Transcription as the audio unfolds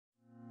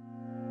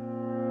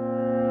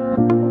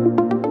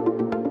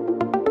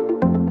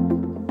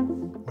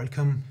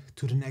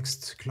to the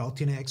next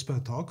CloudDNA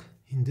expert talk.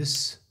 In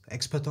this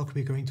expert talk,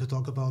 we're going to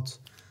talk about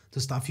the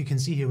stuff you can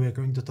see here. We're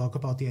going to talk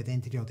about the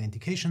Identity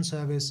Authentication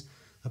Service,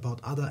 about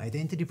other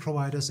identity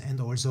providers, and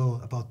also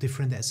about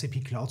different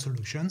SAP Cloud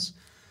solutions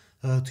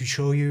to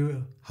show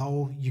you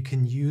how you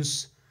can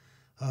use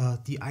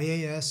the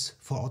IAS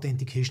for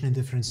authentication in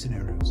different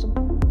scenarios.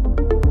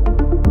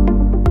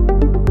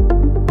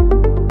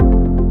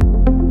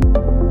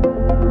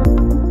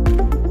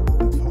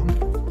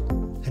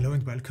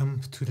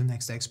 Welcome to the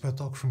next expert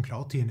talk from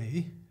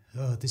CloudDNA.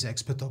 This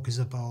expert talk is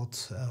about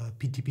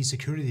BTP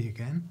security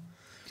again,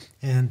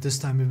 and this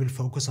time we will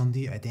focus on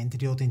the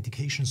Identity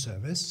Authentication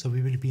Service. So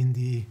we will be in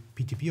the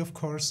BTP, of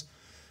course,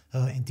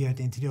 and the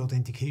Identity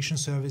Authentication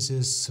Service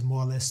is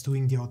more or less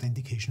doing the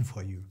authentication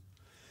for you.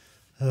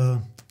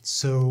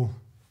 So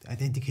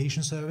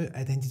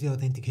Identity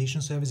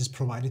Authentication Service is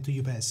provided to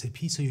you by SAP,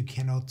 so you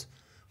cannot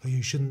or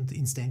you shouldn't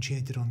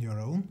instantiate it on your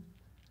own.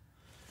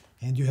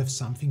 And you have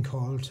something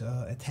called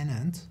a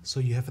tenant. So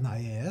you have an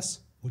IAS,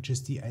 which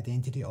is the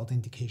Identity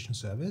Authentication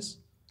Service.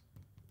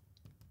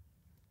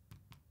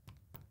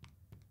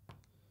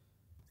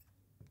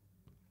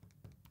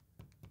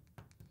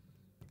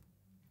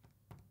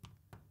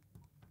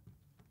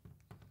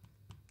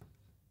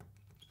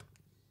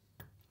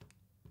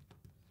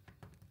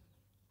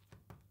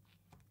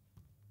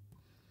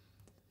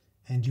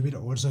 And you will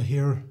also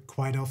hear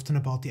quite often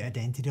about the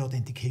Identity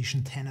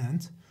Authentication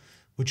tenant,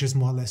 which is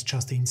more or less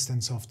just the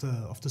instance of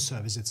the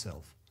service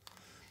itself.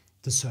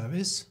 The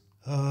service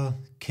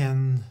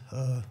can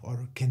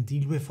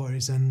deal with or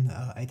is an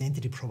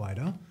identity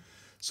provider.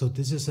 So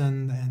this is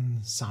an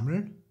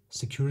SAML,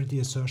 Security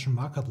Assertion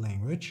Markup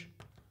Language,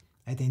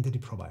 identity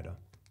provider.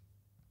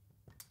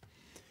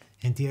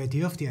 And the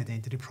idea of the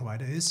identity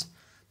provider is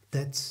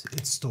that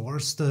it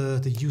stores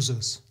the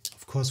users,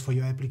 of course, for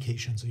your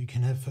application. So you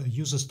can have a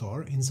user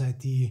store inside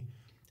the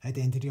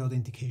Identity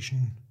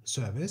Authentication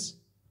Service,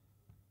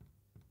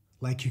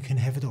 like you can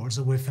have it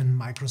also with a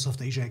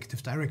Microsoft Azure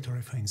Active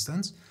Directory, for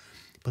instance.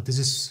 But this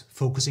is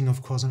focusing,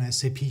 of course, on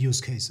SAP use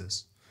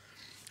cases.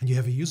 And you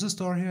have a user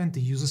store here, and the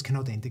users can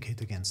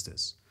authenticate against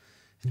this.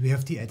 And we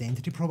have the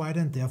identity provider,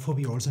 and therefore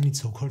we also need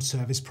so-called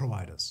service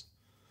providers.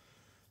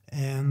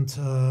 And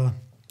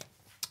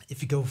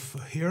if you go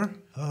here,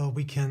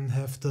 we can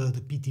have the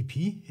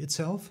BTP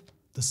itself,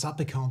 the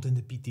sub-account in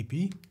the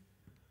BTP.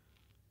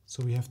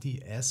 So we have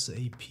the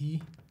SAP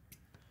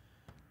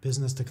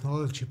Business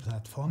Technology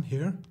Platform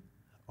here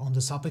on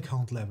the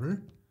sub-account level.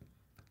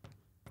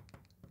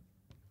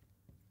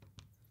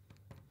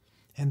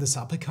 And the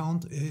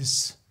sub-account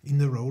is in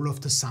the role of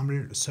the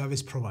SAML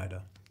service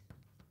provider.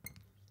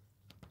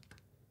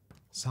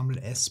 SAML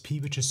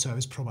SP, which is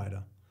service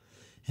provider.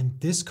 And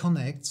this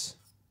connects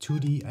to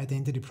the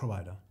identity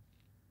provider.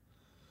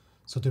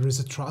 So there is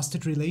a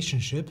trusted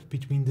relationship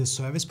between the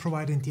service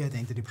provider and the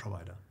identity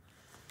provider.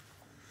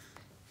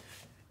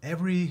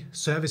 Every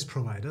service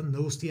provider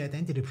knows the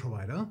identity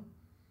provider,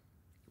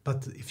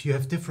 but if you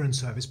have different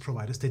service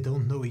providers, they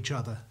don't know each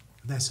other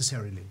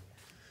necessarily.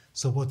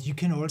 So what you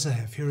can also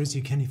have here is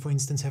you can, for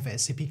instance, have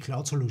SAP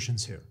Cloud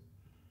solutions here.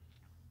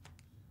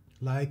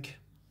 Like,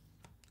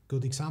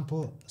 good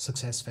example,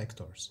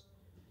 SuccessFactors.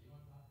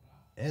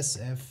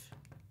 SF.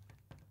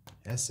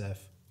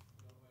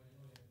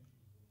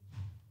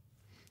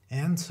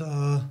 And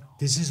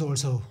this is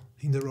also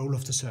in the role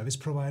of the service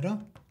provider,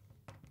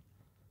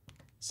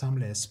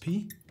 SAML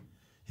SP,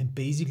 and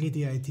basically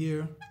the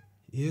idea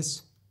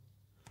is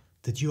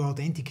that you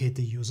authenticate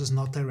the users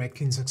not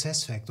directly in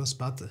SuccessFactors,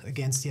 but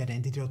against the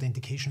Identity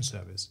Authentication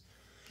Service.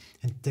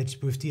 And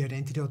that with the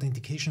Identity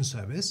Authentication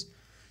Service,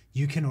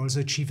 you can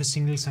also achieve a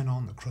single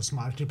sign-on across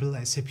multiple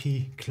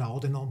SAP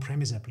Cloud and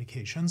on-premise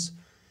applications,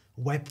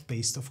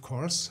 web-based of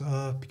course,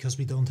 because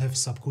we don't have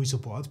SAP GUI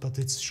support, but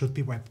it should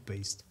be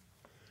web-based.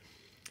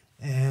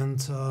 And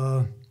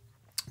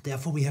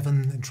therefore we have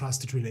an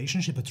entrusted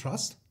relationship, a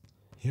trust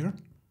here.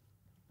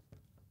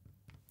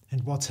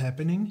 And what's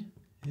happening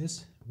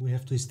is we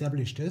have to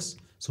establish this.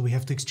 So we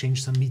have to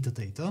exchange some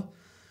metadata.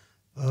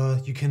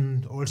 You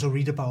can also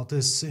read about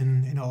this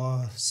in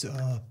our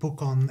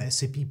book on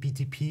SAP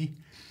BTP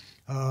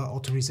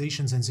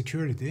Authorizations and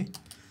Security.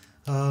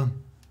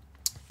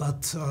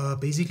 But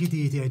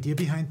basically the idea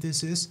behind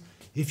this is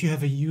if you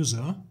have a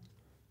user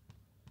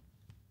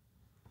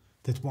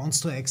that wants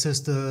to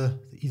access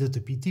either the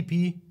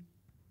BTP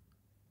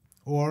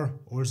or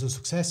also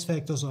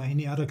SuccessFactors or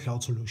any other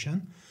cloud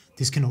solution.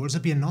 This can also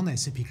be a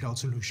non-SAP cloud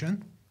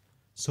solution.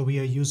 So we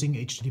are using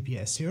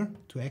HTTPS here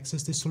to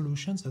access these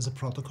solutions as a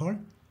protocol.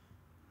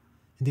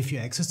 And if you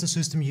access the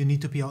system, you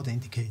need to be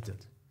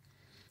authenticated.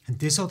 And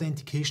this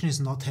authentication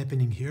is not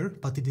happening here,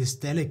 but it is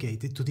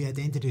delegated to the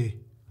Identity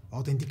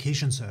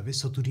Authentication Service,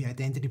 so to the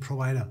identity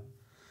provider.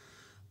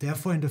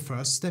 Therefore, in the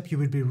first step, you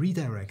will be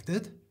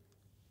redirected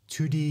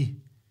to the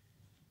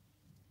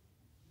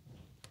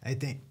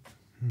Identity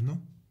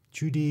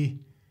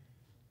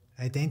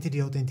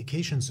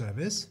Authentication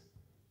Service.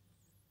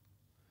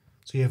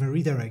 So you have a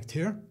redirect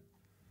here,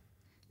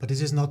 but this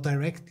is not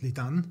directly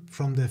done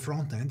from the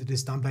front end. It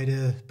is done by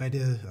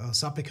the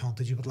SAP account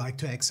that you would like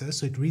to access.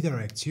 So it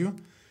redirects you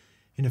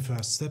in the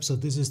first step. So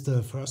this is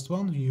the first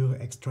one. You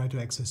try to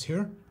access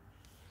here.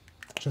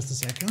 Just a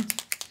second.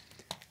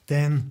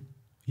 Then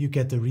you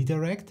get the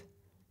redirect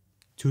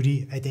to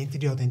the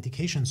Identity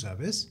Authentication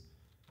Service.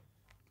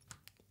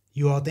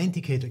 You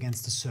authenticate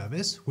against the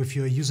service with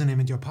your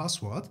username and your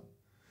password.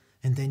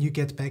 And then you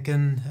get back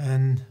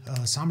an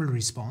SAML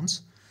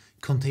response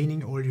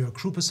containing all your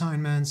group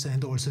assignments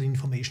and also the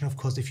information, of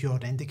course, if you're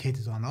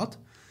authenticated or not.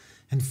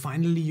 And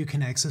finally, you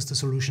can access the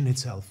solution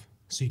itself.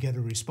 So you get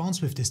a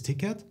response with this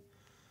ticket.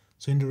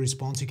 So in the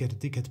response, you get a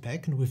ticket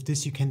back. And with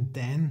this, you can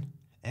then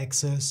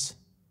access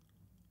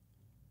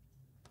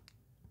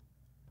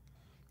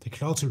the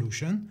cloud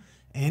solution.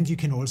 And you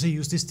can also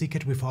use this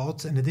ticket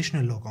without an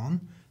additional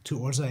logon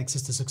to also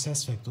access the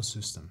SuccessFactors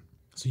system.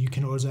 So you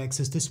can also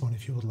access this one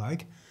if you would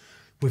like,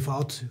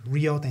 without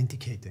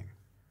re-authenticating.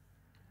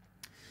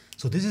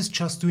 So this is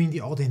just doing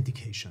the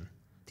authentication.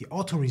 The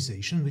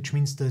authorization, which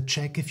means the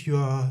check if you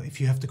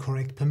have the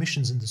correct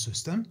permissions in the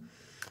system,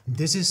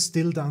 this is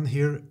still done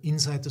here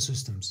inside the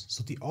systems.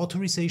 So the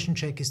authorization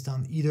check is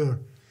done either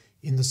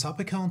in the SAP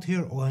account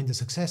here or in the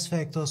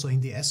SuccessFactors or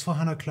in the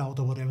S/4HANA Cloud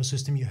or whatever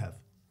system you have.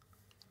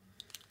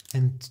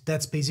 And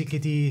that's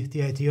basically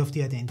the idea of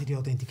the Identity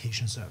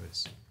Authentication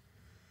Service.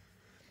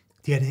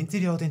 The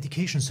Identity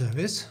Authentication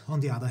Service,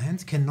 on the other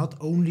hand, can not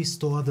only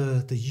store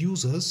the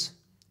users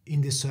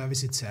in the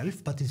service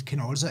itself, but it can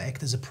also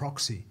act as a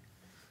proxy.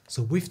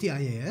 So with the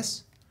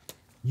IAS,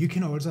 you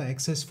can also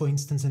access, for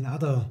instance,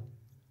 another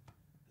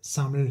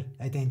SAML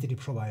identity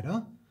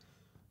provider,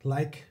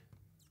 like,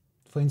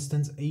 for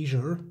instance,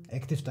 Azure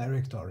Active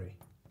Directory.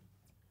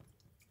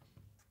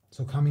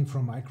 So coming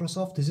from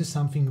Microsoft, this is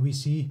something we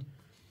see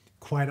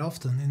quite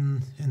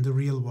often in the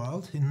real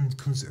world, in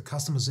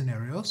customer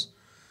scenarios.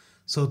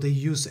 So they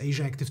use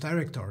Azure Active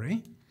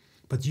Directory,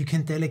 but you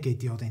can delegate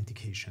the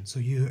authentication. So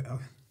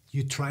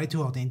you try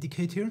to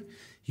authenticate here,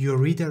 you're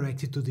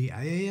redirected to the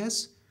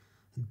IAS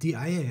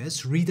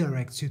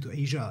redirects you to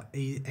Azure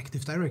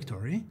Active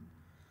Directory,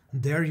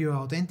 there you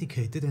are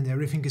authenticated and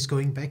everything is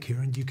going back here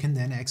and you can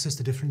then access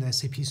the different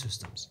SAP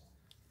systems.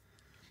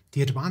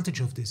 The advantage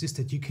of this is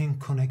that you can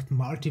connect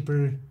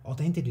multiple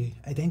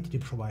identity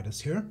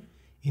providers here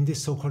in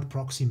this so-called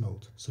proxy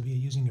mode. So we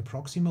are using a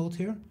proxy mode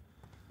here.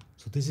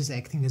 So this is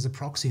acting as a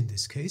proxy in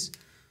this case.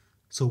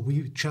 So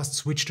we just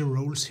switch the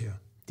roles here.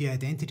 The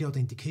Identity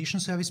Authentication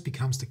Service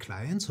becomes the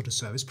client, so the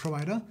service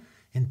provider,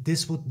 and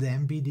this would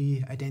then be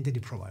the identity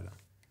provider.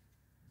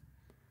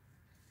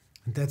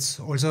 And that's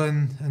also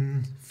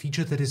a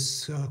feature that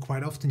is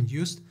quite often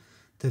used,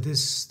 it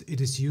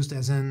is used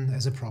as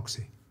a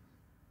proxy.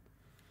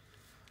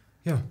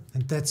 Yeah,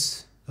 and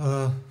that's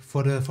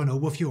for an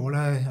overview all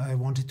I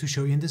wanted to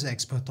show you in this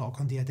expert talk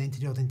on the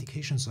Identity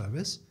Authentication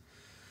Service.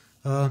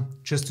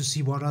 Just to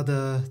see what are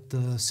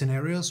the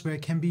scenarios where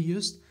it can be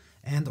used,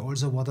 and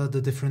also what are the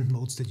different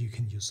modes that you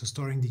can use. So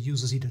storing the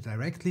users either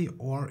directly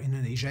or in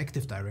an Azure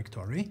Active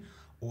Directory,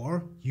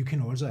 or you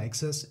can also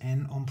access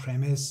an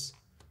on-premise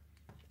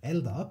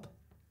LDAP,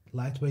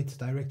 Lightweight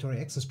Directory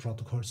Access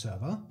Protocol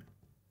server.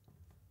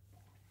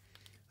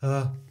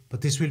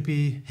 But this will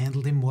be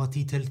handled in more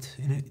detail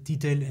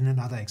in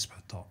another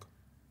expert talk.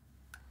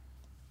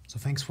 So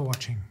thanks for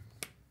watching.